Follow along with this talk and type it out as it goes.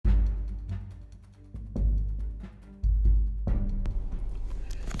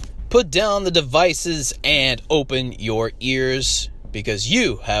Put down the devices and open your ears, because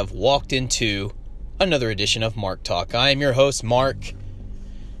you have walked into another edition of Mark Talk. I am your host, Mark,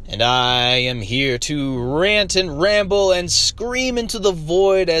 and I am here to rant and ramble and scream into the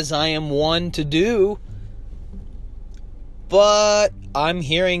void as I am one to do. But I'm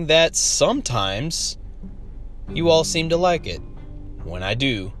hearing that sometimes you all seem to like it when I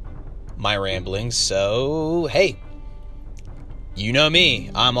do my ramblings, so hey, you know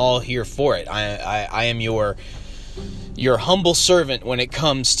me, I'm all here for it. I am your humble servant when it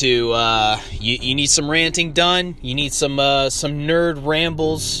comes to, you need some ranting done, you need some nerd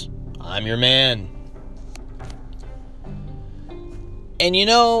rambles, I'm your man. And you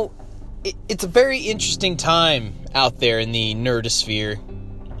know, it's a very interesting time out there in the nerdosphere.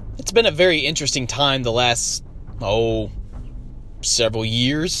 It's been a very interesting time the last, several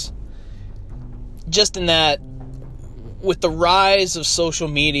years. Just in that, with the rise of social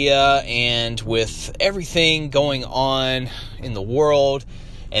media and with everything going on in the world,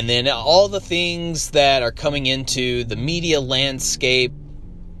 and then all the things that are coming into the media landscape,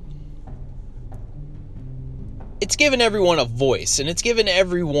 it's given everyone a voice, and it's given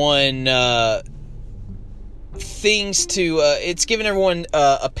everyone it's given everyone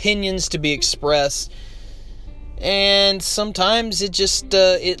opinions to be expressed. And sometimes it just,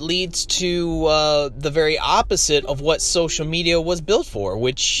 it leads to the very opposite of what social media was built for,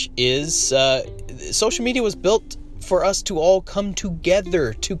 which is, social media was built for us to all come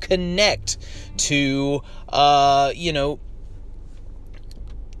together, to connect, to,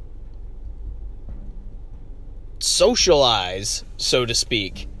 socialize, so to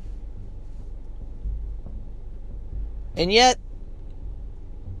speak. And yet,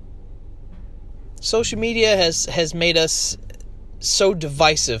 social media has made us so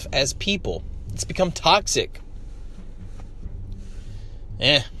divisive as people. It's become toxic.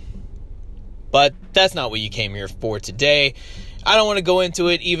 But that's not what you came here for today. I don't want to go into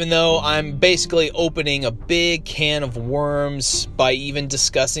it, even though I'm basically opening a big can of worms by even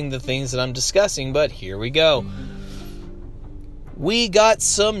discussing the things that I'm discussing. But here we go. We got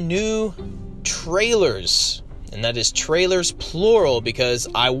some new trailers. And that is trailers plural, because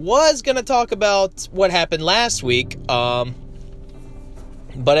I was going to talk about what happened last week, but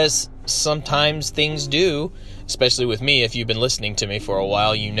as sometimes things do, especially with me, if you've been listening to me for a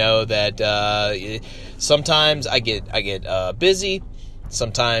while, you know that sometimes I get busy,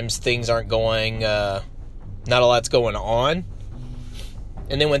 sometimes things aren't going, not a lot's going on,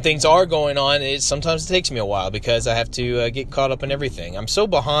 and then when things are going on, sometimes it takes me a while, because I have to get caught up in everything. I'm so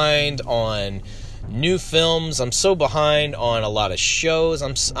behind on new films. I'm so behind on a lot of shows.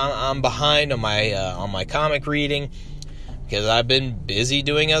 I'm behind on my comic reading because I've been busy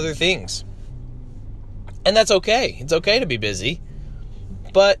doing other things, and that's okay. It's okay to be busy,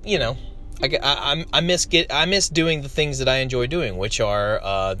 but you know, I miss doing the things that I enjoy doing, which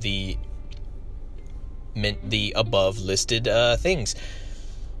are the above listed things.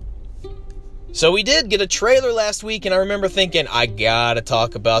 So we did get a trailer last week, and I remember thinking, I gotta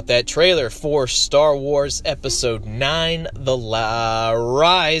talk about that trailer for Star Wars Episode 9, The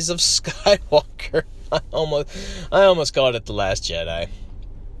Rise of Skywalker. I almost called it The Last Jedi.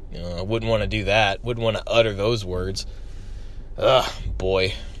 I wouldn't want to do that. Wouldn't want to utter those words. Ugh,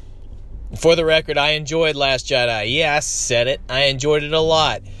 boy. For the record, I enjoyed Last Jedi. Yeah, I said it. I enjoyed it a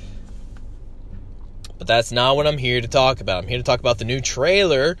lot. But that's not what I'm here to talk about. I'm here to talk about the new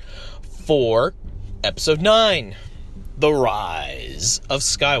trailer for Episode 9, The Rise of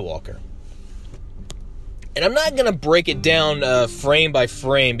Skywalker. And I'm not going to break it down frame by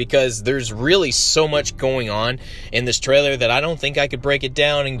frame, because there's really so much going on in this trailer that I don't think I could break it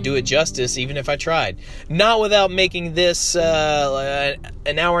down and do it justice, even if I tried. Not without making this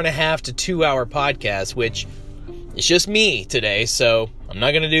an hour and a half to 2 hour podcast, which it's just me today, so I'm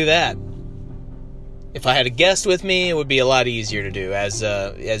not going to do that. If I had a guest with me, it would be a lot easier to do, as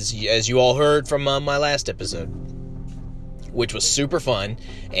you all heard from my last episode, which was super fun,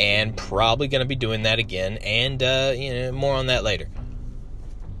 and probably going to be doing that again, and more on that later.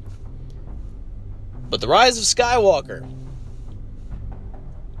 But The Rise of Skywalker,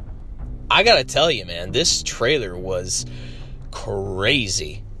 I gotta tell you, man, this trailer was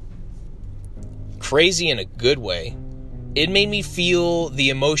crazy. Crazy in a good way. It made me feel the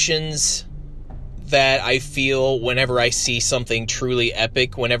emotions that I feel whenever I see something truly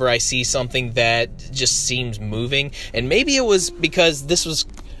epic, whenever I see something that just seems moving. And maybe it was because this was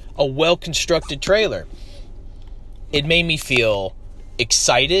a well-constructed trailer. It made me feel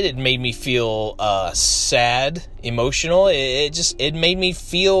excited. It made me feel sad, emotional. It made me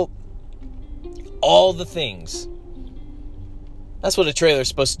feel all the things. That's what a trailer is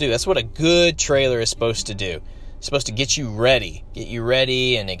supposed to do. That's what a good trailer is supposed to do. It's supposed to get you ready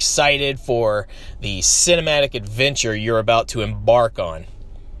and excited for the cinematic adventure you're about to embark on.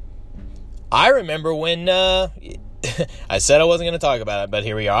 I remember when, I said I wasn't going to talk about it, but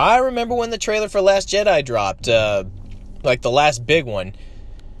here we are. I remember when the trailer for Last Jedi dropped, like the last big one.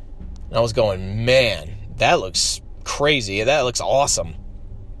 And I was going, man, that looks crazy. That looks awesome.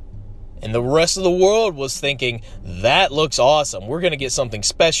 And the rest of the world was thinking, that looks awesome. We're going to get something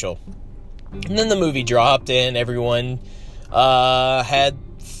special. And then the movie dropped and everyone had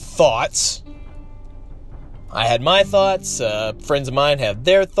thoughts. I had my thoughts. Friends of mine have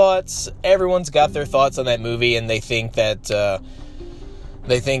their thoughts. Everyone's got their thoughts on that movie, and they think that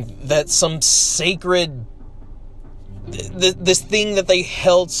some sacred, this thing that they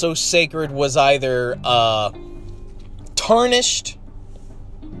held so sacred was either tarnished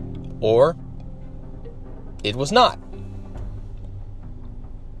or it was not.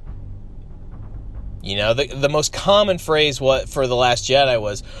 You know, the most common phrase for The Last Jedi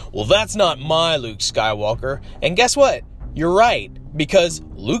was, well, that's not my Luke Skywalker. And guess what? You're right, because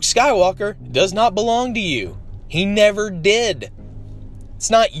Luke Skywalker does not belong to you. He never did.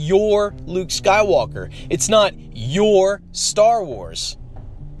 It's not your Luke Skywalker. It's not your Star Wars.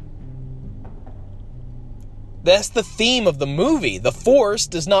 That's the theme of the movie. The Force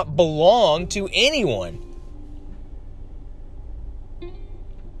does not belong to anyone.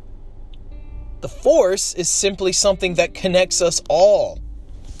 The Force is simply something that connects us all.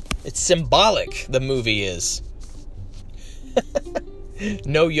 It's symbolic, the movie is.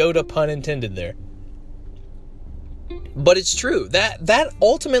 No Yoda pun intended there. But it's true. That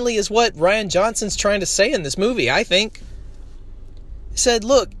ultimately is what Rian Johnson's trying to say in this movie, I think. He said,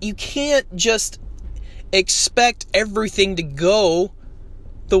 look, you can't just expect everything to go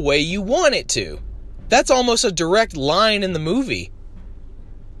the way you want it to. That's almost a direct line in the movie.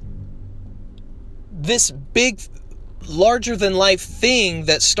 This big, larger-than-life thing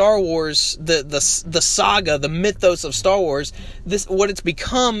that Star Wars, the saga, the mythos of Star Wars, what it's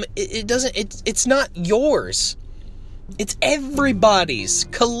become, it's not yours. It's everybody's,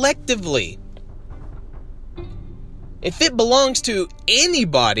 collectively. If it belongs to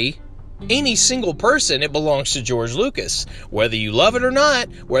anybody, any single person, it belongs to George Lucas. Whether you love it or not,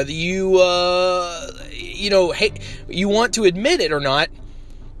 whether you want to admit it or not,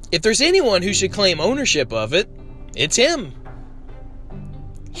 if there's anyone who should claim ownership of it, it's him.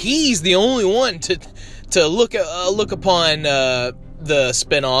 He's the only one to look upon the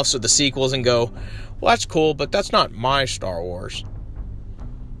spin-offs or the sequels and go, well, that's cool, but that's not my Star Wars.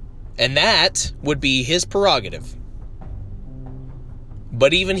 And that would be his prerogative.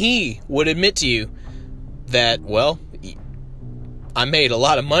 But even he would admit to you that, well, I made a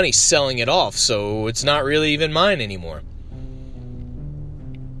lot of money selling it off, so it's not really even mine anymore.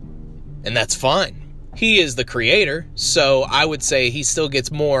 And that's fine. He is the creator, so I would say he still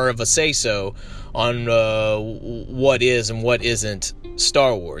gets more of a say-so on what is and what isn't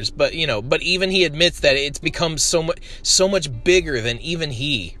Star Wars. But even he admits that it's become so much bigger than even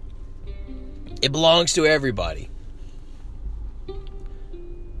he. It belongs to everybody.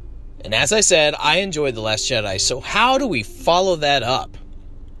 And as I said, I enjoyed The Last Jedi. So how do we follow that up?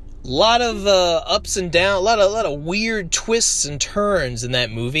 A lot of ups and downs, a lot of weird twists and turns in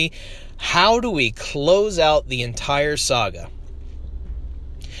that movie. How do we close out the entire saga?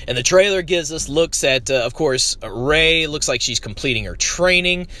 And the trailer gives us looks at, of course, Rey looks like she's completing her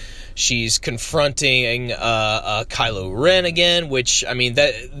training. She's confronting Kylo Ren again, which, I mean,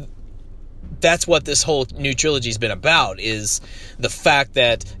 that's what this whole new trilogy's been about, is the fact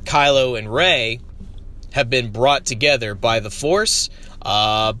that Kylo and Rey have been brought together by the Force,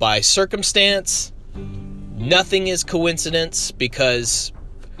 by circumstance. Nothing is coincidence, because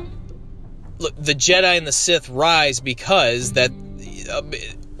look, the Jedi and the Sith rise because that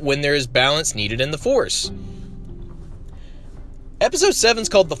when there is balance needed in the Force. Episode 7 is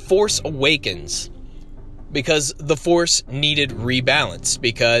called The Force Awakens because the Force needed rebalance,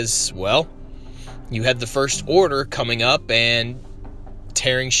 because, well, you had the First Order coming up and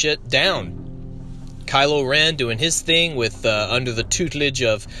tearing shit down. Kylo Ren doing his thing with under the tutelage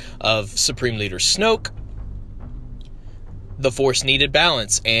of Supreme Leader Snoke. The Force needed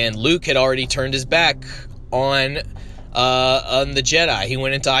balance, and Luke had already turned his back on the Jedi. He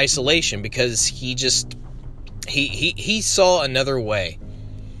went into isolation because he saw another way.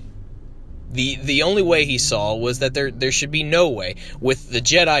 The only way he saw was that there should be no way. With the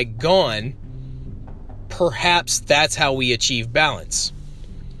Jedi gone, perhaps that's how we achieve balance.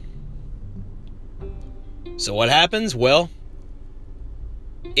 So what happens? Well,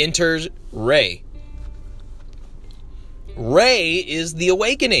 enters Rey. Rey is the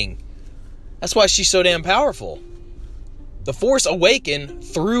awakening. That's why she's so damn powerful. The Force awakened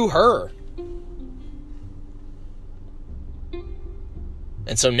through her.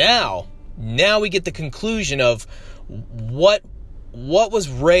 And so now we get the conclusion of what was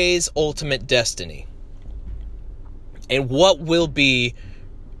Rey's ultimate destiny. And what will be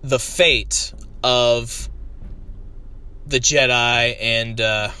the fate of the Jedi and,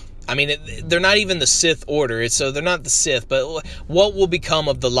 they're not even the Sith Order, so they're not the Sith, but what will become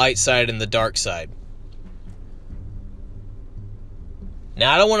of the light side and the dark side?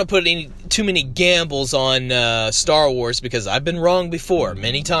 Now, I don't want to put too many gambles on Star Wars, because I've been wrong before,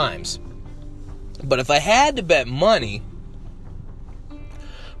 many times. But if I had to bet money,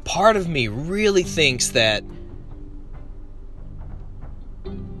 part of me really thinks that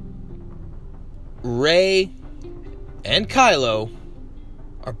Rey and Kylo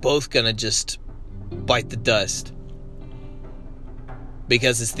are both gonna just bite the dust,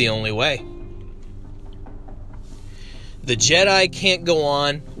 because it's the only way. The Jedi can't go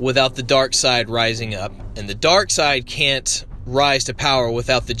on without the dark side rising up, and the dark side can't rise to power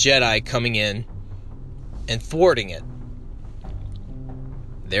without the Jedi coming in and thwarting it.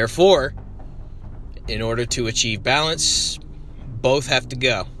 Therefore, in order to achieve balance, both have to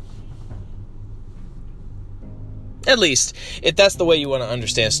go. At least, if that's the way you want to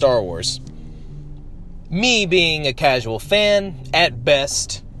understand Star Wars. Me being a casual fan, at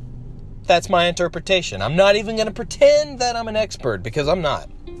best, that's my interpretation. I'm not even going to pretend that I'm an expert, because I'm not.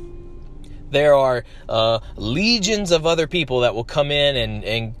 There are legions of other people that will come in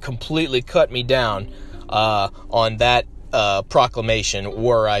and completely cut me down on that proclamation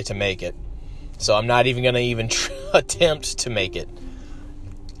were I to make it. So I'm not even going to attempt to make it.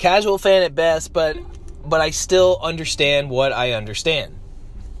 Casual fan at best, but I still understand what I understand.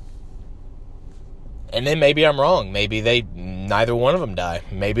 And then maybe I'm wrong. Maybe neither one of them die.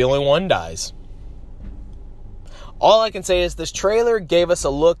 Maybe only one dies. All I can say is this trailer gave us a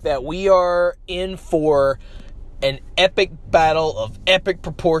look that we are in for an epic battle of epic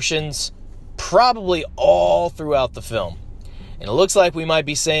proportions, probably all throughout the film. And it looks like we might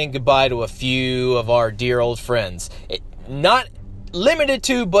be saying goodbye to a few of our dear old friends. Not limited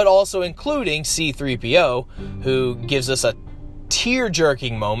to, but also including C-3PO, who gives us a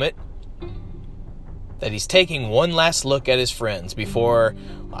tear-jerking moment that he's taking one last look at his friends before,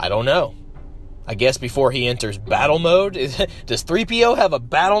 I don't know, I guess before he enters battle mode. Does 3PO have a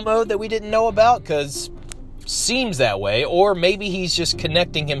battle mode that we didn't know about? Because seems that way. Or maybe he's just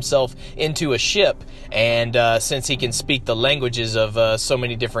connecting himself into a ship, and since he can speak the languages of so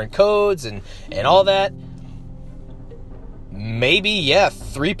many different codes and all that, maybe,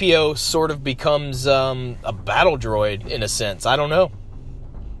 3PO sort of becomes a battle droid in a sense. I don't know.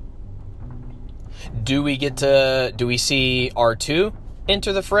 Do we see R2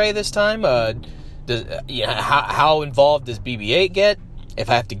 enter the fray this time? How involved does BB-8 get? If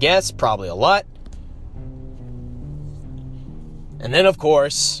I have to guess, probably a lot. And then, of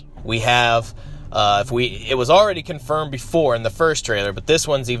course, we have, it was already confirmed before in the first trailer, but this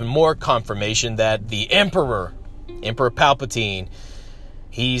one's even more confirmation that the Emperor Palpatine,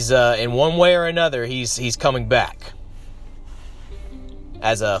 he's, in one way or another, he's coming back.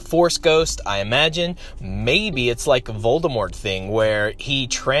 As a Force ghost, I imagine. Maybe it's like a Voldemort thing where he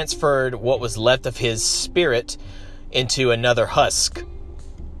transferred what was left of his spirit into another husk.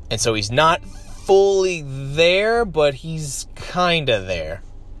 And so he's not fully there, but he's kinda there.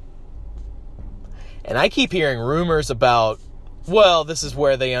 And I keep hearing rumors about, well, this is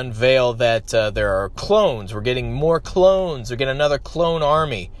where they unveil that there are clones. We're getting more clones. We're getting another clone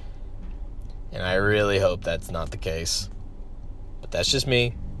army. And I really hope that's not the case. That's just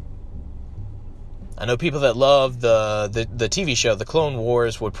me. I know people that love the TV show, The Clone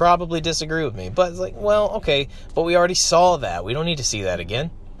Wars, would probably disagree with me. But it's like, well, okay, but we already saw that. We don't need to see that again.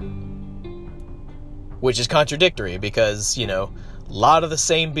 Which is contradictory because, a lot of the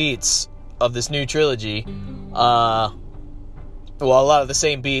same beats of this new trilogy, a lot of the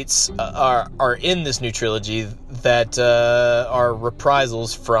same beats are in this new trilogy that are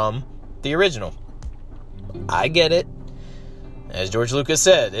reprisals from the original. I get it. As George Lucas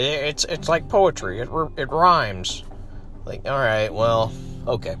said, it's like poetry. It rhymes. Like, all right, well,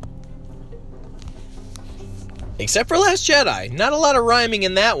 okay. Except for Last Jedi. Not a lot of rhyming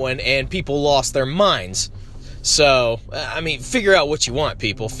in that one, and people lost their minds. So, figure out what you want,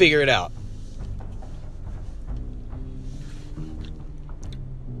 people. Figure it out.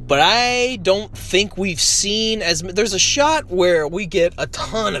 But I don't think we've seen there's a shot where we get a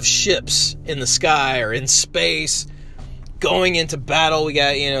ton of ships in the sky or in space. going into battle. We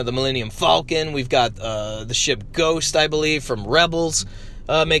got, the Millennium Falcon. We've got the ship Ghost, I believe, from Rebels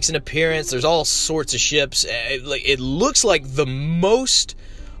makes an appearance. There's all sorts of ships. It looks like the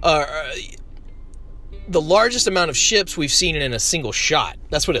largest amount of ships we've seen in a single shot.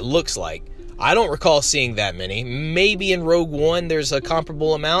 That's what it looks like. I don't recall seeing that many. Maybe in Rogue One there's a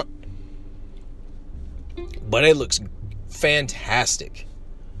comparable amount. But it looks fantastic.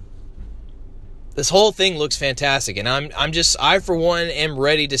 This whole thing looks fantastic, and I for one am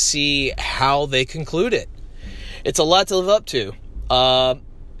ready to see how they conclude it. It's a lot to live up to.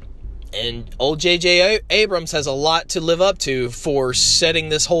 And old J.J. Abrams has a lot to live up to for setting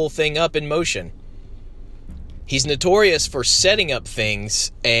this whole thing up in motion. He's notorious for setting up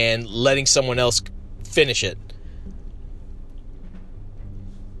things and letting someone else finish it.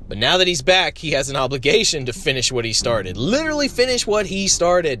 But now that he's back, he has an obligation to finish what he started. Literally finish what he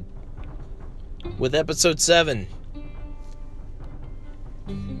started with Episode 7.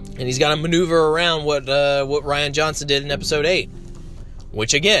 And he's got to maneuver around what Rian Johnson did in Episode 8.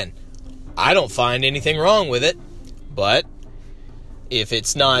 Which, again, I don't find anything wrong with it. But if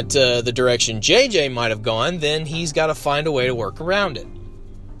it's not the direction JJ might have gone, then he's got to find a way to work around it.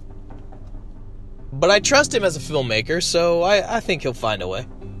 But I trust him as a filmmaker, so I think he'll find a way.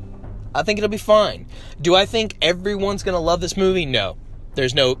 I think it'll be fine. Do I think everyone's going to love this movie? No.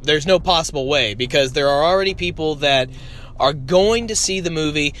 There's no possible way, because there are already people that are going to see the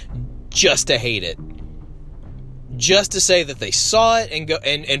movie just to hate it. Just to say that they saw it and go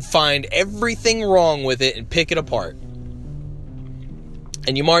and find everything wrong with it and pick it apart.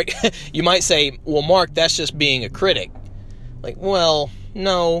 And you might say, well, Mark, that's just being a critic. Like, well,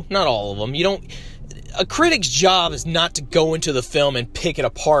 no, not all of them. A critic's job is not to go into the film and pick it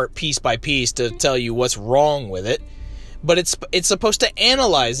apart piece by piece to tell you what's wrong with it, but it's supposed to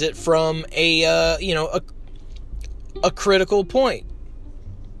analyze it from a critical point.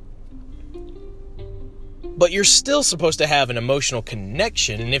 But you're still supposed to have an emotional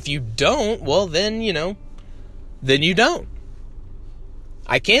connection, and if you don't, well, then you don't.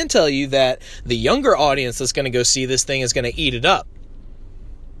 I can tell you that the younger audience that's going to go see this thing is going to eat it up.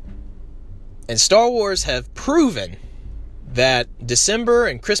 And Star Wars have proven that December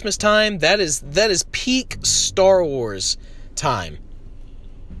and Christmas time, that is peak Star Wars time.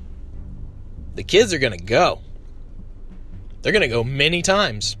 The kids are going to go. They're going to go many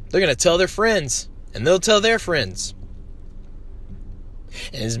times. They're going to tell their friends, and they'll tell their friends.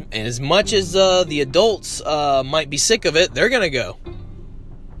 And as much as the adults might be sick of it, they're going to go.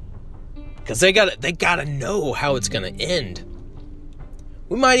 Because they gotta know how it's going to end.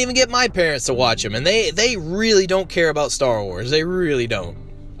 We might even get my parents to watch them, and they really don't care about Star Wars. They really don't.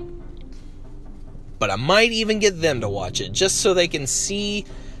 But I might even get them to watch it, just so they can see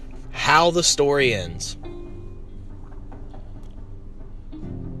how the story ends.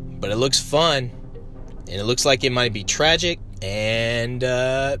 But it looks fun, and it looks like it might be tragic, and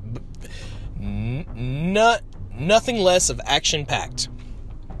nothing less of action-packed.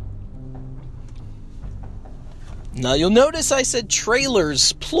 Now, you'll notice I said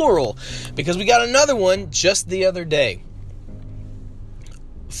trailers, plural, because we got another one just the other day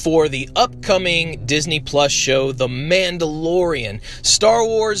for the upcoming Disney Plus show, The Mandalorian, Star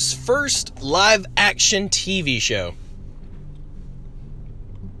Wars' first live-action TV show.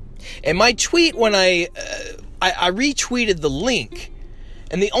 And my tweet, when I retweeted the link,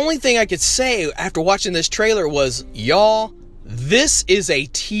 and the only thing I could say after watching this trailer was, y'all, this is a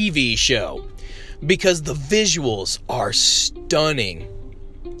TV show. Because the visuals are stunning.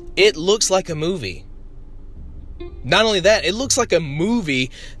 It looks like a movie. Not only that, it looks like a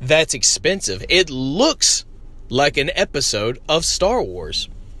movie that's expensive. It looks like an episode of Star Wars.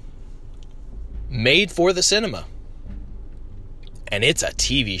 Made for the cinema. And it's a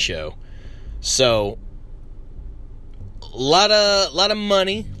TV show. So, a lot of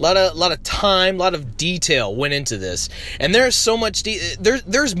money, a lot of time, a lot of detail went into this, and there's so much.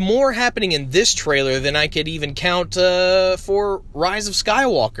 There's more happening in this trailer than I could even count for Rise of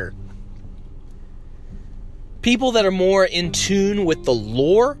Skywalker. People that are more in tune with the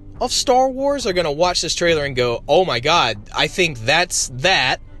lore of Star Wars are gonna watch this trailer and go, "Oh my God, I think that's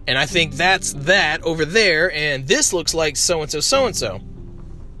that, and I think that's that over there, and this looks like so and so, so and so."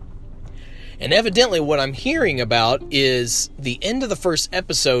 And evidently what I'm hearing about is the end of the first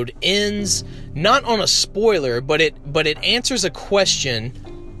episode ends not on a spoiler, but it answers a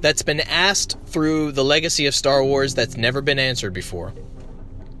question that's been asked through the legacy of Star Wars that's never been answered before.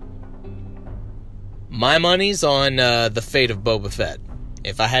 My money's on the fate of Boba Fett.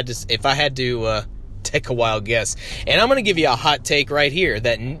 If I had to take a wild guess. And I'm going to give you a hot take right here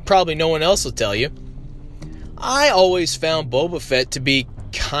that probably no one else will tell you. I always found Boba Fett to be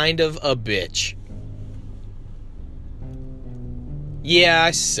kind of a bitch. Yeah,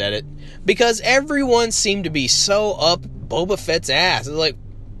 I said it. Because everyone seemed to be so up Boba Fett's ass. It was like,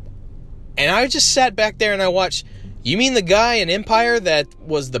 and I just sat back there and I watched, you mean the guy in Empire that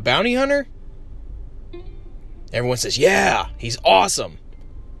was the bounty hunter? Everyone says, yeah, he's awesome.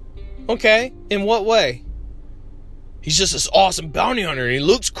 Okay, in what way? He's just this awesome bounty hunter and he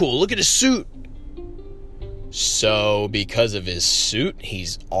looks cool. Look at his suit. So, because of his suit,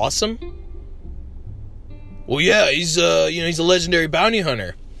 he's awesome? Well, yeah, he's a legendary bounty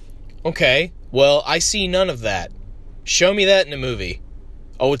hunter. Okay, well, I see none of that. Show me that in the movie.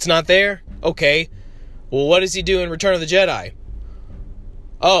 Oh, it's not there? Okay. Well, what does he do in Return of the Jedi?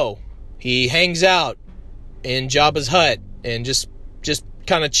 Oh, he hangs out in Jabba's hut and just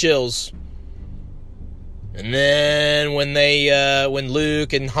kind of chills. And then when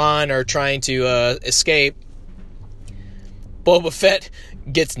Luke and Han are trying to escape, Boba Fett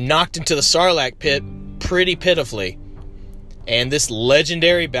gets knocked into the Sarlacc pit pretty pitifully. And this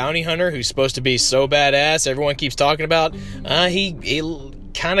legendary bounty hunter who's supposed to be so badass, everyone keeps talking about, he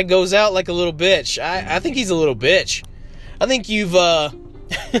kind of goes out like a little bitch. I think he's a little bitch. I think you've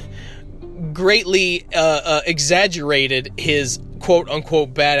greatly exaggerated his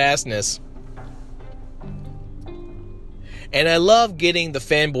quote-unquote badassness. And I love getting the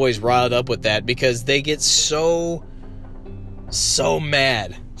fanboys riled up with that because they get so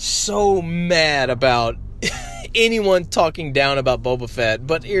mad about anyone talking down about Boba Fett.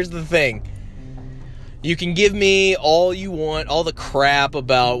 But here's the thing. You can give me all you want, all the crap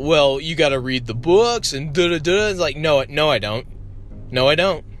about, well, you gotta read the books and da-da-da. It's like, no, I don't. No, I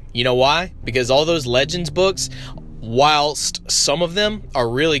don't. You know why? Because all those Legends books, whilst some of them are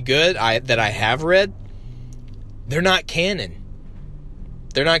really good, that I have read, they're not canon.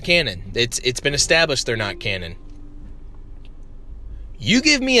 They're not canon. It's been established they're not canon. You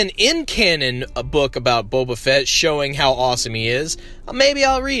give me an in-canon book about Boba Fett showing how awesome he is, maybe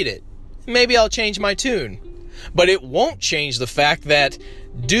I'll read it. Maybe I'll change my tune. But it won't change the fact that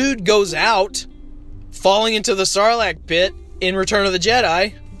dude goes out falling into the Sarlacc pit in Return of the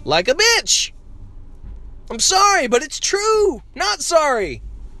Jedi like a bitch. I'm sorry, but it's true. Not sorry.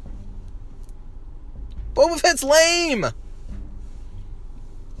 Boba Fett's lame.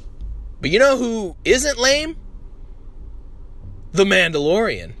 But you know who isn't lame? The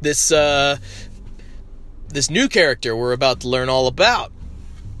Mandalorian. This new character we're about to learn all about.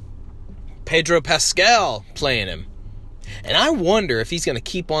 Pedro Pascal playing him. And I wonder if he's going to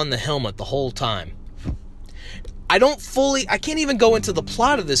keep on the helmet the whole time. I can't even go into the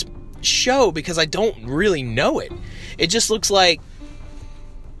plot of this show because I don't really know it. It just looks like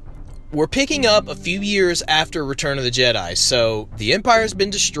we're picking up a few years after Return of the Jedi. So the Empire's been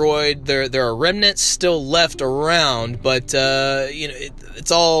destroyed. There are remnants still left around, but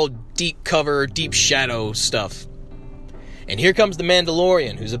it's all deep cover, deep shadow stuff. And here comes the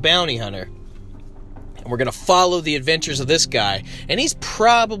Mandalorian, who's a bounty hunter. And we're going to follow the adventures of this guy. And he's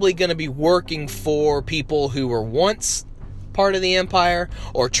probably going to be working for people who were once part of the Empire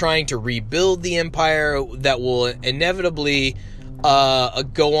or trying to rebuild the Empire that will inevitably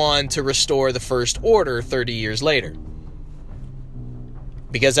go on to restore the First Order 30 years later.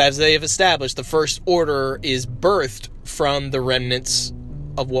 Because as they have established, the First Order is birthed from the remnants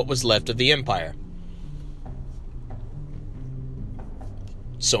of what was left of the Empire.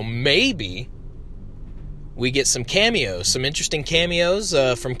 So maybe we get some cameos, some interesting cameos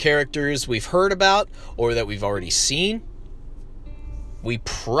from characters we've heard about or that we've already seen. We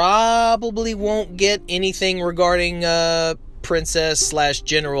probably won't get anything regarding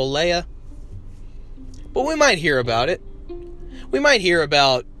Princess/General Leia, but we might hear about it. We might hear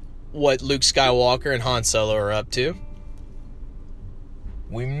about what Luke Skywalker and Han Solo are up to.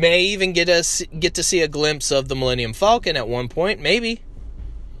 We may even get to see a glimpse of the Millennium Falcon at one point, maybe.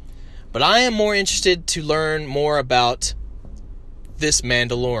 But I am more interested to learn more about this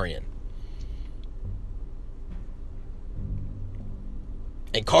Mandalorian.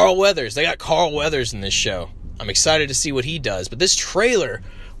 And Carl Weathers. They got Carl Weathers in this show. I'm excited to see what he does. But this trailer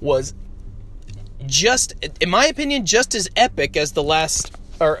was just, in my opinion, just as epic as the last...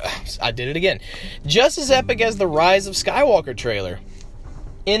 I did it again. Just as epic as the Rise of Skywalker trailer.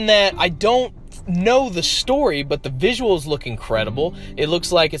 In that I don't know the story, but the visuals look incredible. It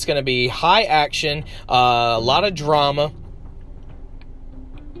looks like it's going to be high action, a lot of drama,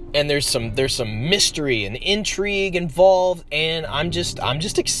 and there's some mystery and intrigue involved, and I'm just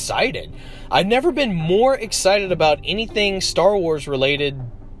excited. I've never been more excited about anything Star Wars related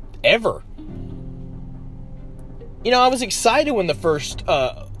ever. You know, I was excited when the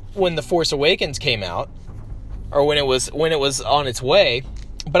Force Awakens came out, or when it was on its way,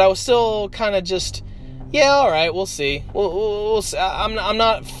 but I was still kind of just, yeah, all right, we'll see. We'll see. I'm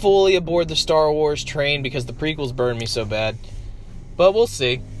not fully aboard the Star Wars train because the prequels burned me so bad, but we'll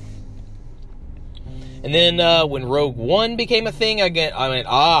see. And then when Rogue One became a thing, I went,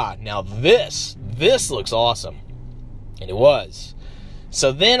 now this looks awesome, and it was.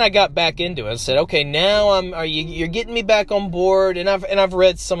 So then I got back into it. I said, okay, now you're getting me back on board, and I've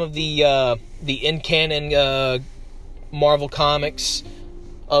read some of the in-canon Marvel comics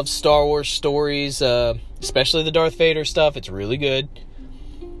of Star Wars stories, especially the Darth Vader stuff. It's really good.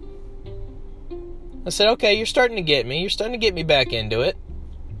 I said, okay, you're starting to get me. You're starting to get me back into it.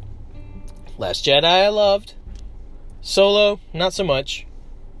 Last Jedi I loved. Solo, not so much.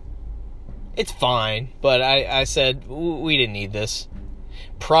 It's fine, but I said, we didn't need this.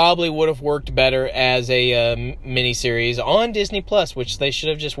 Probably would have worked better as a miniseries on Disney Plus, which they should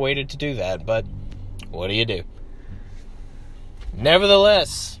have just waited to do that, but what do you do?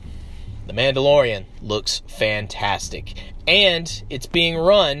 Nevertheless, The Mandalorian looks fantastic, and it's being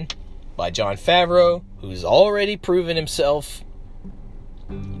run by Jon Favreau, who's already proven himself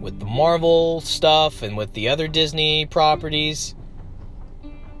with the Marvel stuff and with the other Disney properties.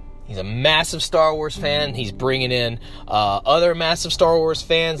 He's a massive Star Wars fan. He's bringing in other massive Star Wars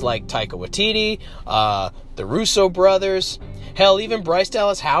fans like Taika Waititi, the Russo brothers. Hell, even Bryce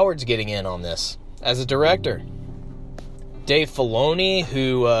Dallas Howard's getting in on this as a director. Dave Filoni,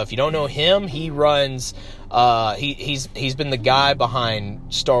 who, if you don't know him, he runs... he's been the guy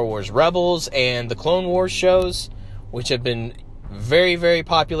behind Star Wars Rebels and the Clone Wars shows, which have been very, very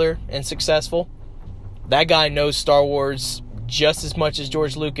popular and successful. That guy knows Star Wars just as much as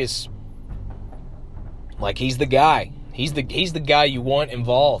George Lucas. Like, he's the guy. He's the guy you want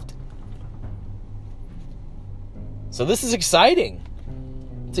involved. So this is exciting.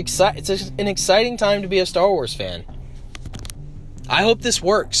 It's an exciting time to be a Star Wars fan. I hope this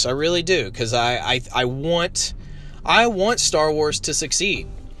works. I really do, because I want Star Wars to succeed.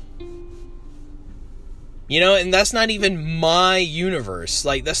 You know, and that's not even my universe.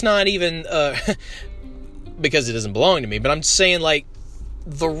 Like, that's not even because it doesn't belong to me, but I'm just saying, like,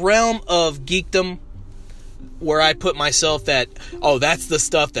 the realm of geekdom where I put myself that, that's the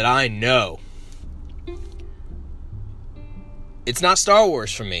stuff that I know. It's not Star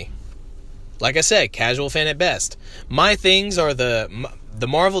Wars for me. Like I said, casual fan at best. My things are the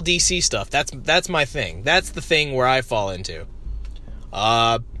Marvel DC stuff. That's my thing. That's the thing where I fall into.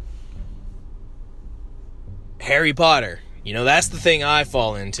 Harry Potter. You know, that's the thing I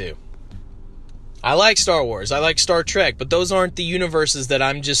fall into. I like Star Wars. I like Star Trek, but those aren't the universes that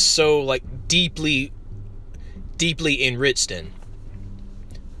I'm just so, like, deeply enriched in.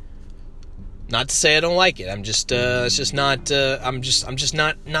 Not to say I don't like it. I'm just it's just not I'm just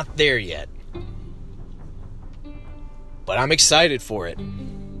not there yet. But I'm excited for it.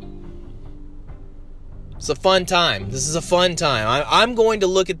 It's a fun time. This is a fun time. I'm going to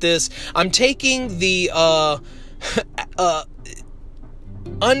look at this. I'm taking the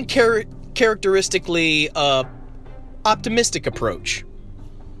uncharacteristically optimistic approach.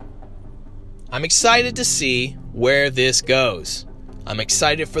 I'm excited to see where this goes. I'm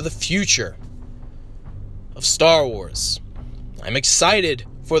excited for the future of Star Wars. I'm excited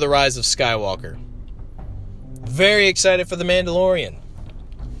for the Rise of Skywalker. Very excited for The Mandalorian.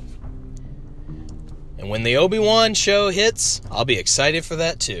 And when the Obi-Wan show hits, I'll be excited for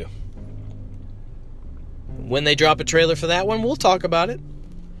that too. When they drop a trailer for that one, we'll talk about it.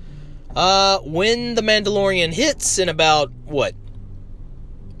 When The Mandalorian hits in about,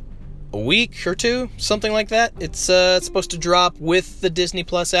 a week or two? Something like that. It's supposed to drop with the Disney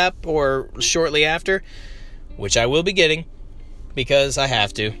Plus app or shortly after, which I will be getting because I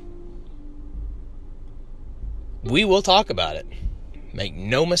have to. We will talk about it. Make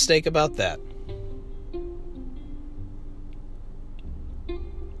no mistake about that.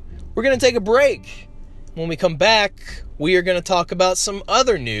 We're going to take a break. When we come back, we are going to talk about some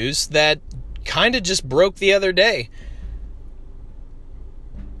other news that kind of just broke the other day.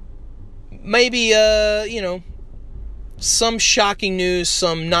 Maybe, some shocking news,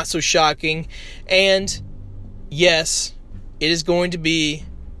 some not so shocking. And, yes, it is going to be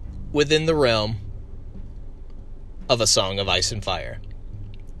within the realm of A Song of Ice and Fire.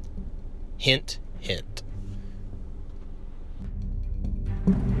 Hint, hint.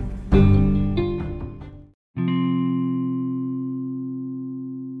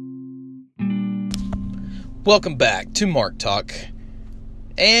 Welcome back to Mark Talk.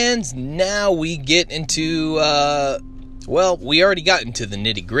 And now we get into, we already got into the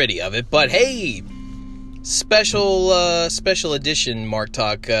nitty-gritty of it, but hey, special edition Mark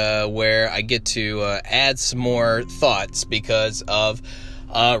Talk, where I get to add some more thoughts because of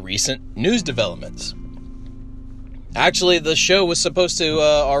recent news developments. Actually, the show was supposed to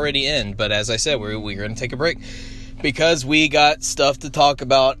already end, but as I said, we're going to take a break because we got stuff to talk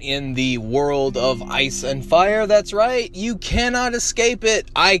about in the world of Ice and Fire. That's right, you cannot escape it.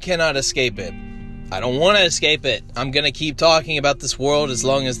 I cannot escape it. I don't want to escape it. I'm going to keep talking about this world as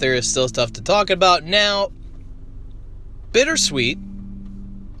long as there is still stuff to talk about. Now, bittersweet,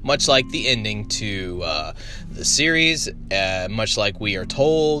 much like the ending to the series, much like we are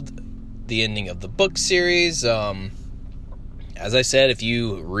told, the ending of the book series. As I said, if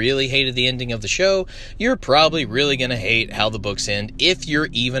you really hated the ending of the show, you're probably really going to hate how the books end, if you're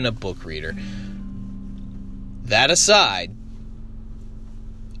even a book reader. That aside,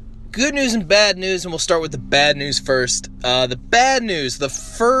 good news and bad news, and we'll start with the bad news first. The bad news, the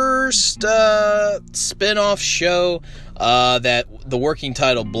first spin-off show, that the working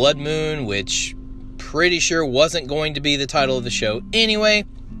title Blood Moon, which pretty sure wasn't going to be the title of the show anyway,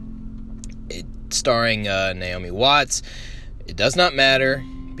 starring Naomi Watts. It does not matter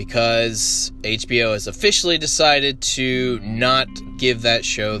because HBO has officially decided to not give that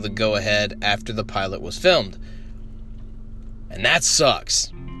show the go-ahead after the pilot was filmed. And that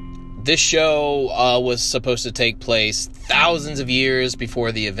sucks. This show was supposed to take place thousands of years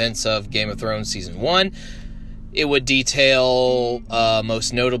before the events of Game of Thrones Season 1. It would detail,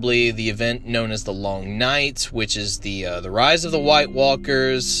 most notably, the event known as the Long Night, which is the rise of the White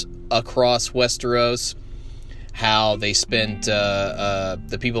Walkers across Westeros. How they spent,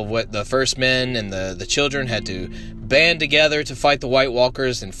 the people of the First Men and the children had to band together to fight the White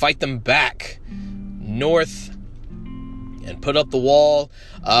Walkers and fight them back north and put up the wall.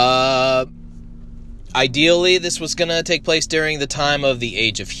 Ideally, this was going to take place during the time of the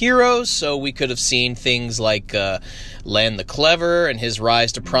Age of Heroes, so we could have seen things like Lan the Clever and his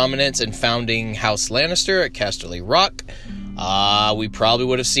rise to prominence and founding House Lannister at Casterly Rock. We probably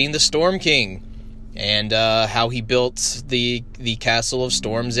would have seen the Storm King and how he built the castle of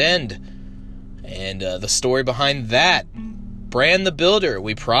Storm's End, and the story behind that. Bran the Builder,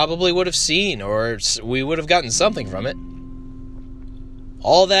 we probably would have seen, or we would have gotten something from it.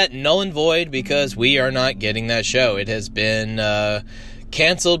 All that null and void because we are not getting that show. It has been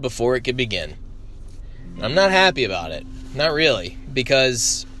canceled before it could begin. I'm not happy about it. Not really.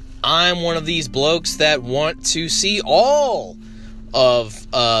 Because I'm one of these blokes that want to see all of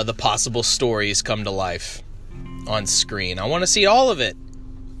the possible stories come to life on screen. I want to see all of it.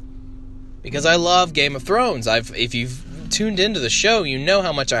 Because I love Game of Thrones. If you've tuned into the show, you know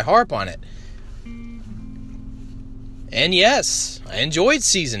how much I harp on it. And yes, I enjoyed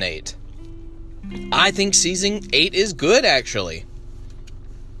Season 8. I think Season 8 is good, actually.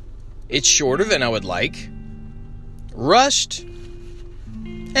 It's shorter than I would like. Rushed?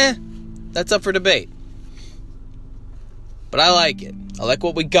 That's up for debate. But I like it. I like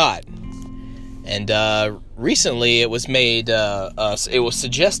what we got. And recently it was made, it was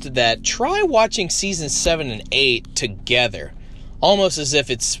suggested that try watching Season 7 and 8 together. Almost as if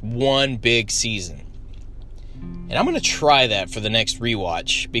it's one big season. And I'm going to try that for the next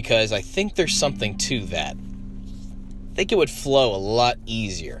rewatch, because I think there's something to that. I think it would flow a lot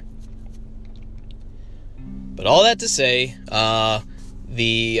easier. But all that to say,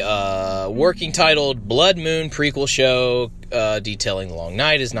 the working titled Blood Moon prequel show detailing the Long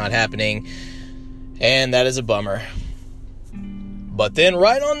Night is not happening, and that is a bummer. But then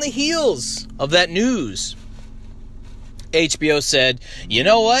right on the heels of that news, HBO said, you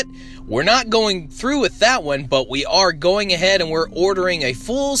know what? We're not going through with that one, but we are going ahead and we're ordering a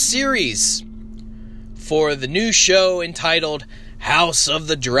full series for the new show entitled House of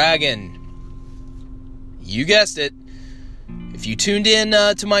the Dragon. You guessed it. If you tuned in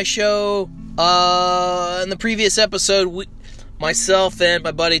to my show in the previous episode, myself and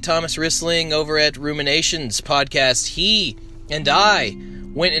my buddy Thomas Rissling over at Ruminations podcast, he and I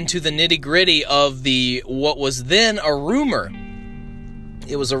went into the nitty-gritty of what was then a rumor.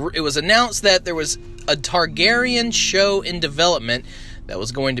 It was announced that there was a Targaryen show in development that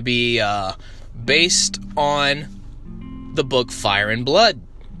was going to be based on the book Fire and Blood,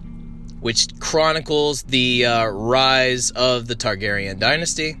 which chronicles the rise of the Targaryen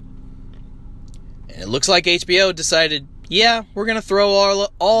dynasty. And it looks like HBO decided, yeah, we're going to throw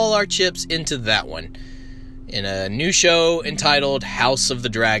all our chips into that one in a new show entitled House of the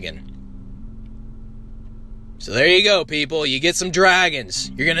Dragon. So there you go, people. You get some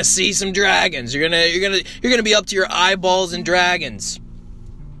dragons. You're gonna see some dragons. You're gonna be up to your eyeballs in dragons.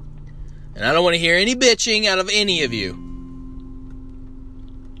 And I don't want to hear any bitching out of any of you.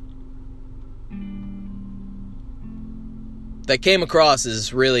 that came across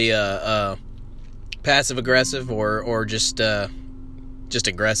as really passive aggressive or just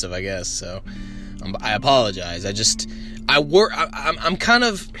aggressive, I guess. So I apologize. I'm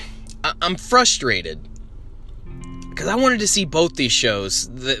frustrated because I wanted to see both these shows,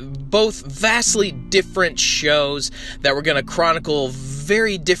 both vastly different shows that were going to chronicle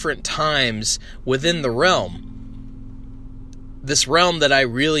very different times within the realm. This realm that I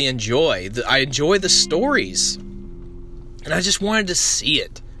really enjoy. I enjoy the stories. And I just wanted to see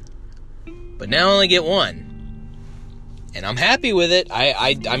it. But now I only get one. And I'm happy with it.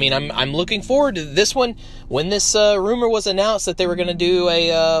 I mean, I'm looking forward to this one. When this rumor was announced that they were going to do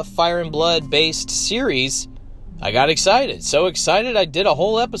a Fire and Blood based series, I got excited. So excited I did a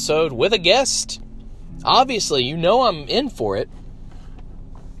whole episode with a guest. Obviously, you know I'm in for it.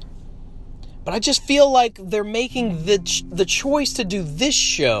 But I just feel like they're making the choice to do this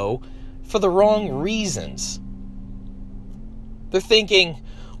show for the wrong reasons. They're thinking,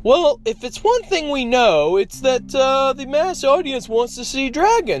 well, if it's one thing we know, it's that the mass audience wants to see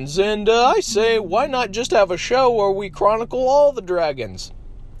dragons. And I say, why not just have a show where we chronicle all the dragons?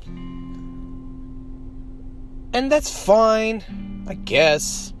 And that's fine, I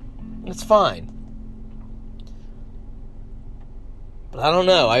guess. It's fine. But I don't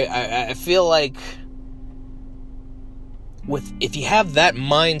know. I feel like if you have that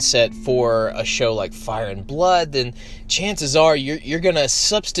mindset for a show like Fire and Blood, then chances are you're going to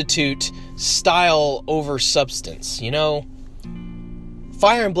substitute style over substance, you know?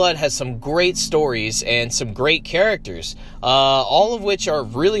 Fire and Blood has some great stories and some great characters, all of which are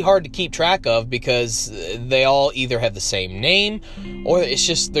really hard to keep track of because they all either have the same name or it's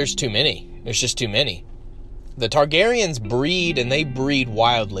just there's too many. There's just too many. The Targaryens breed, and they breed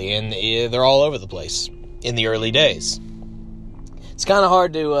wildly, and they're all over the place in the early days. It's kind of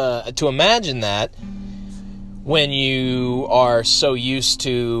hard to imagine that when you are so used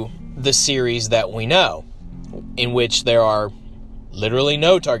to the series that we know, in which there are literally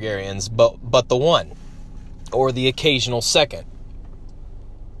no Targaryens, but the one, or the occasional second.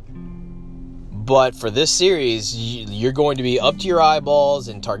 But for this series, you're going to be up to your eyeballs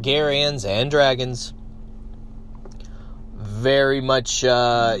in Targaryens and dragons. Very much,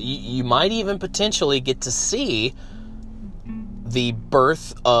 you might even potentially get to see the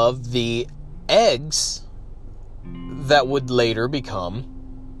birth of the eggs that would later become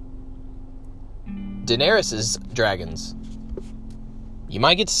Daenerys' dragons. You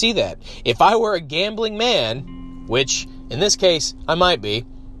might get to see that. If I were a gambling man, which in this case I might be,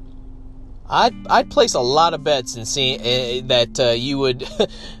 I'd place a lot of bets in seeing that you would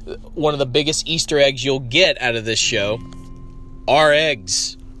one of the biggest Easter eggs you'll get out of this show are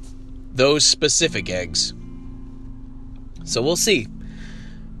eggs. Those specific eggs. So we'll see.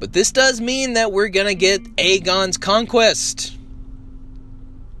 But this does mean that we're gonna get Aegon's conquest.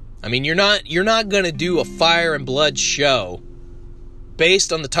 I mean, you're not gonna do a Fire and Blood show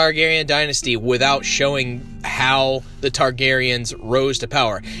based on the Targaryen dynasty without showing how the Targaryens rose to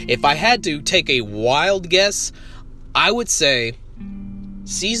power. If I had to take a wild guess, I would say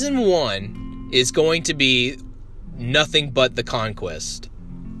season 1 is going to be nothing but the conquest.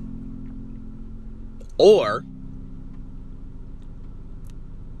 Or,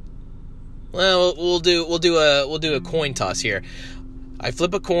 well, we'll do a coin toss here. I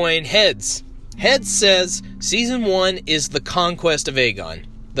flip a coin. Heads. Heads says season 1 is the conquest of Aegon,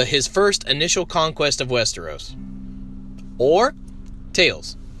 his first initial conquest of Westeros. Or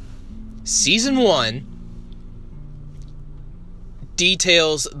tails. Season 1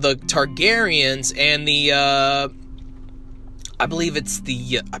 details the Targaryens and the I believe it's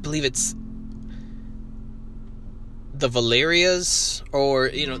the Valerias, or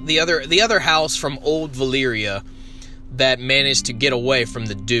the other house from old Valyria that managed to get away from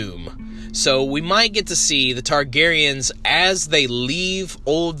the Doom. So we might get to see the Targaryens as they leave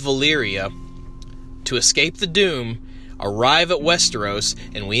old Valyria to escape the Doom, arrive at Westeros,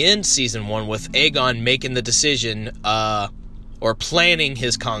 and we end season 1 with Aegon making the decision or planning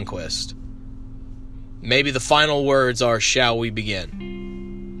his conquest. Maybe the final words are, "Shall we begin?"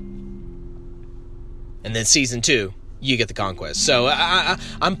 And then season 2, you get the conquest. So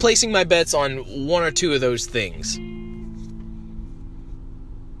I'm placing my bets on one or two of those things.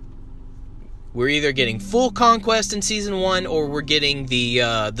 We're either getting full conquest in season 1, or we're getting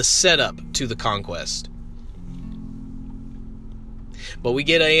the setup to the conquest. But we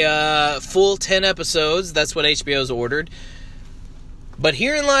get a full 10 episodes. That's what HBO's ordered. But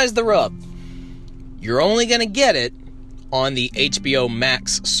herein lies the rub. You're only going to get it on the HBO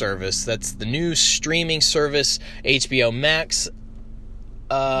Max service. That's the new streaming service, HBO Max.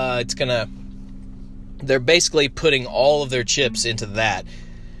 It's going to they're basically putting all of their chips into that.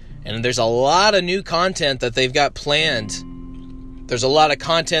 And there's a lot of new content that they've got planned. There's a lot of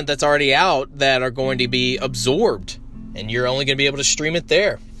content that's already out that are going to be absorbed, and you're only going to be able to stream it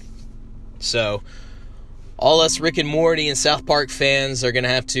there. So, all us Rick and Morty and South Park fans are going to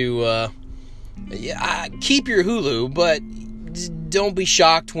have to keep your Hulu, but don't be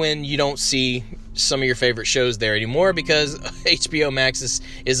shocked when you don't see some of your favorite shows there anymore, because HBO Max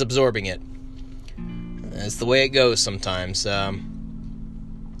is absorbing it. That's the way it goes sometimes.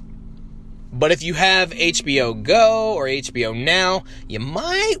 But if you have HBO Go or HBO Now, you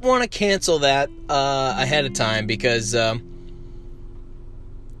might want to cancel that ahead of time, because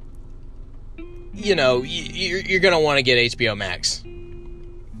you're going to want to get HBO Max.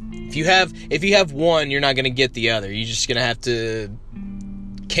 If you have one, you're not going to get the other. You're just going to have to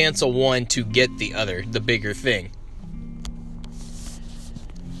cancel one to get the other, the bigger thing.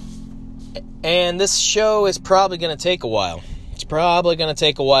 And this show is probably going to take a while. It's probably going to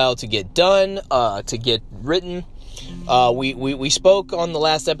take a while to get done, to get written. We spoke on the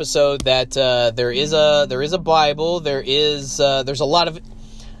last episode that there is a Bible. There's a lot of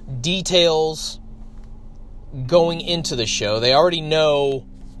details going into the show. They already know,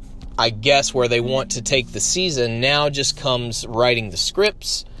 I guess, where they want to take the season. Now just comes writing the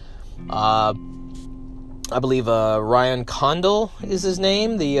scripts. I believe Ryan Condal is his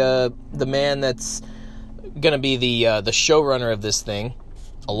name, the man that's going to be the showrunner of this thing,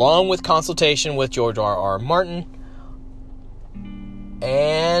 along with consultation with George R.R. Martin.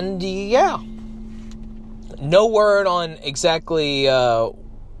 And yeah, no word on exactly the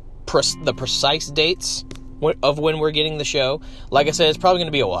precise dates of when we're getting the show. Like I said, it's probably going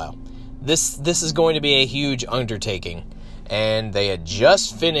to be a while. This is going to be a huge undertaking, and they had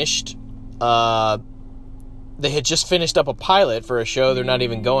just finished up a pilot for a show they're not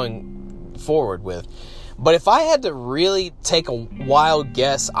even going forward with. But if I had to really take a wild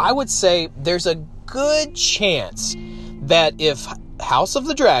guess, I would say there's a good chance that if House of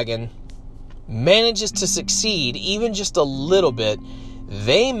the Dragon manages to succeed even just a little bit,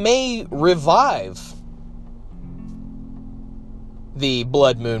 they may revive the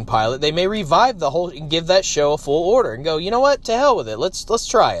Blood Moon pilot. They may revive the whole and give that show a full order and go, you know what, to hell with it. Let's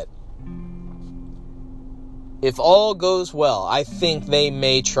try it. If all goes well, I think they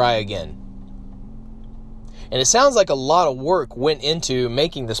may try again. And it sounds like a lot of work went into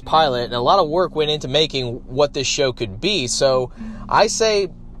making this pilot, and a lot of work went into making what this show could be. So I say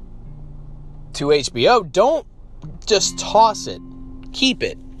to HBO, don't just toss it. Keep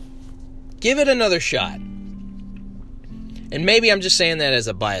it. Give it another shot. And maybe I'm just saying that as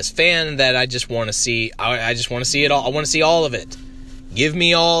a biased fan, that I just want to see, I just want to see it all. I want to see all of it. Give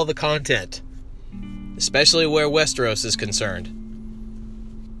me all the content. Especially where Westeros is concerned.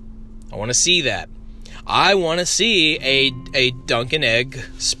 I want to see that. I want to see a Dunk and Egg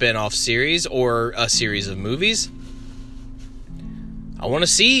spin-off series or a series of movies. I want to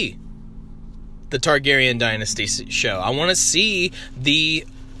see the Targaryen Dynasty show. I want to see the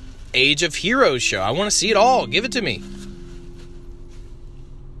Age of Heroes show. I want to see it all. Give it to me.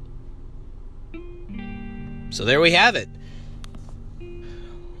 So there we have it.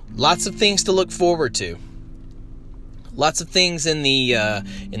 Lots of things to look forward to. Lots of things in the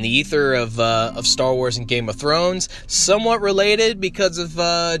ether of Star Wars and Game of Thrones, somewhat related because of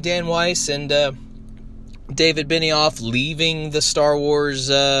Dan Weiss and David Benioff leaving the Star Wars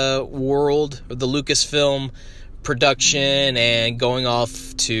world, or the Lucasfilm production, and going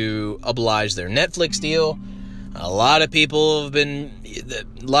off to oblige their Netflix deal. A lot of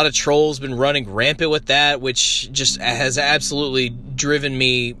trolls been running rampant with that, which just has absolutely driven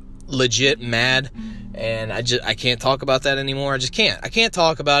me legit mad. And I can't talk about that anymore. I just can't. I can't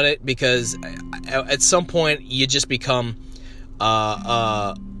talk about it because at some point you just become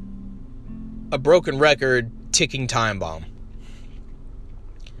a broken record, ticking time bomb.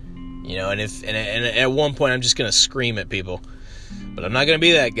 You know, and at one point I'm just gonna scream at people, but I'm not gonna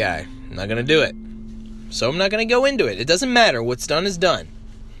be that guy. I'm not gonna do it. So I'm not gonna go into it. It doesn't matter. What's done is done.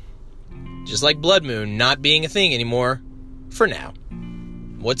 Just like Blood Moon not being a thing anymore for now.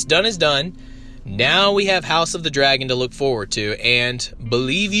 What's done is done. Now we have House of the Dragon to look forward to, and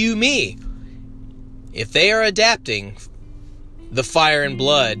believe you me, if they are adapting the Fire and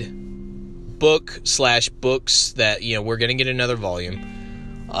Blood books that, you know, we're going to get another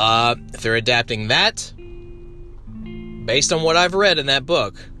volume, if they're adapting that, based on what I've read in that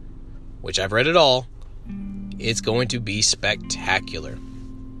book, which I've read it all, it's going to be spectacular.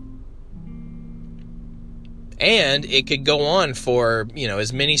 And it could go on for, you know,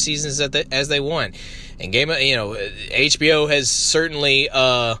 as many seasons as they want. And HBO has certainly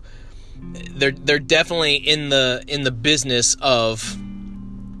they're definitely in the business of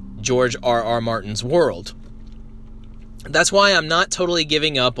George R.R. Martin's world. That's why I'm not totally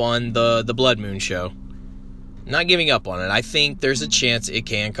giving up on the Blood Moon show. Not giving up on it. I think there's a chance it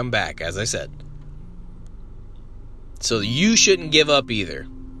can come back, as I said. So you shouldn't give up either,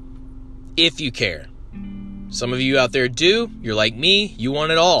 if you care. Some of you out there do. You're like me. You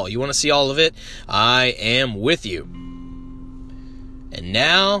want it all. You want to see all of it. I am with you. And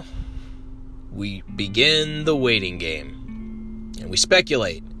now we begin the waiting game. And we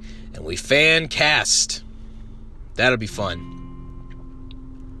speculate. And we fan cast. That'll be fun.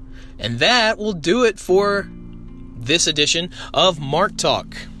 And that will do it for this edition of Mark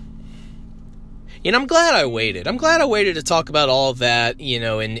Talk. I'm glad I waited. I'm glad I waited to talk about all of that,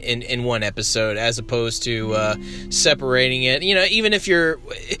 in one episode, as opposed to separating it. Even if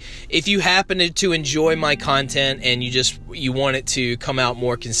you happen to enjoy my content and you want it to come out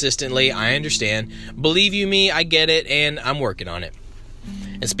more consistently, I understand. Believe you me, I get it, and I'm working on it.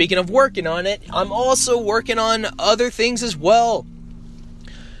 And speaking of working on it, I'm also working on other things as well.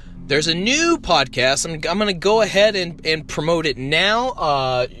 There's a new podcast. I'm going to go ahead and promote it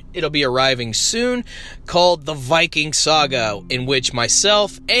now. It'll be arriving soon, called The Viking Saga, in which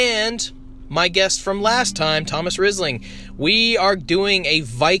myself and my guest from last time, Thomas Risling, we are doing a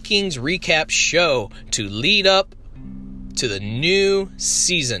Vikings recap show to lead up to the new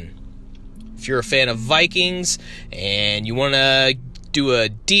season. If you're a fan of Vikings and you want to do a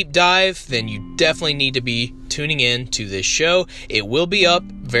deep dive, then you definitely need to be tuning in to this show. It will be up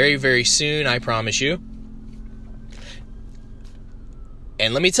very, very soon, I promise you.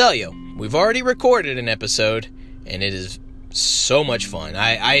 And let me tell you, we've already recorded an episode, and it is so much fun.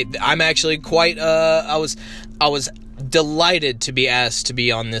 I'm actually quite I was delighted to be asked to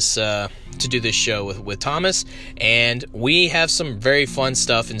be on this to do this show with Thomas, and we have some very fun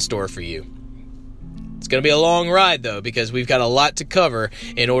stuff in store for you. It's going to be a long ride, though, because we've got a lot to cover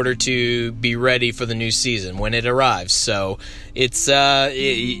in order to be ready for the new season when it arrives. So it's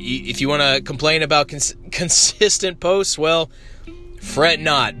if you want to complain about consistent posts, well, fret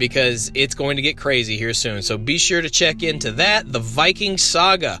not, because it's going to get crazy here soon. So be sure to check into that. The Viking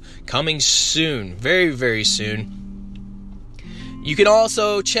Saga, coming soon. Very, very soon. You can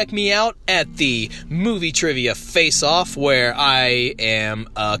also check me out at the Movie Trivia Face-Off, where I am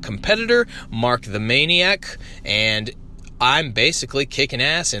a competitor, Mark the Maniac, and I'm basically kicking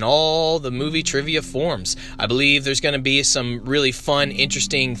ass in all the movie trivia forms. I believe there's going to be some really fun,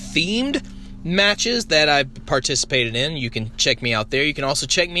 interesting themed matches that I've participated in. You can check me out there. You can also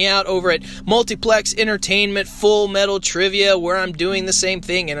check me out over at Multiplex Entertainment Full Metal Trivia, where I'm doing the same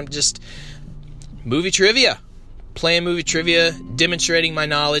thing, and I'm just movie trivia. Playing movie trivia, demonstrating my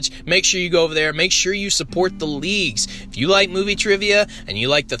knowledge. Make sure you go over there. Make sure you support the leagues. If you like movie trivia and you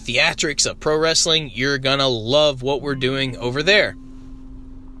like the theatrics of pro wrestling, you're gonna love what we're doing over there.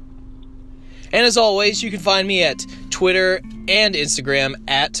 And as always, you can find me at Twitter and Instagram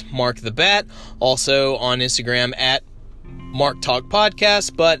at Mark the Bat. Also on Instagram at Mark Talk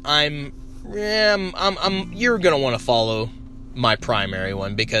Podcast. But you're gonna want to follow my primary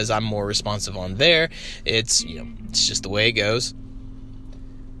one, because I'm more responsive on there. It's just the way it goes.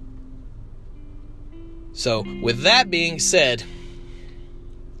 So with that being said,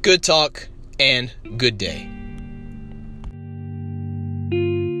 good talk and good day.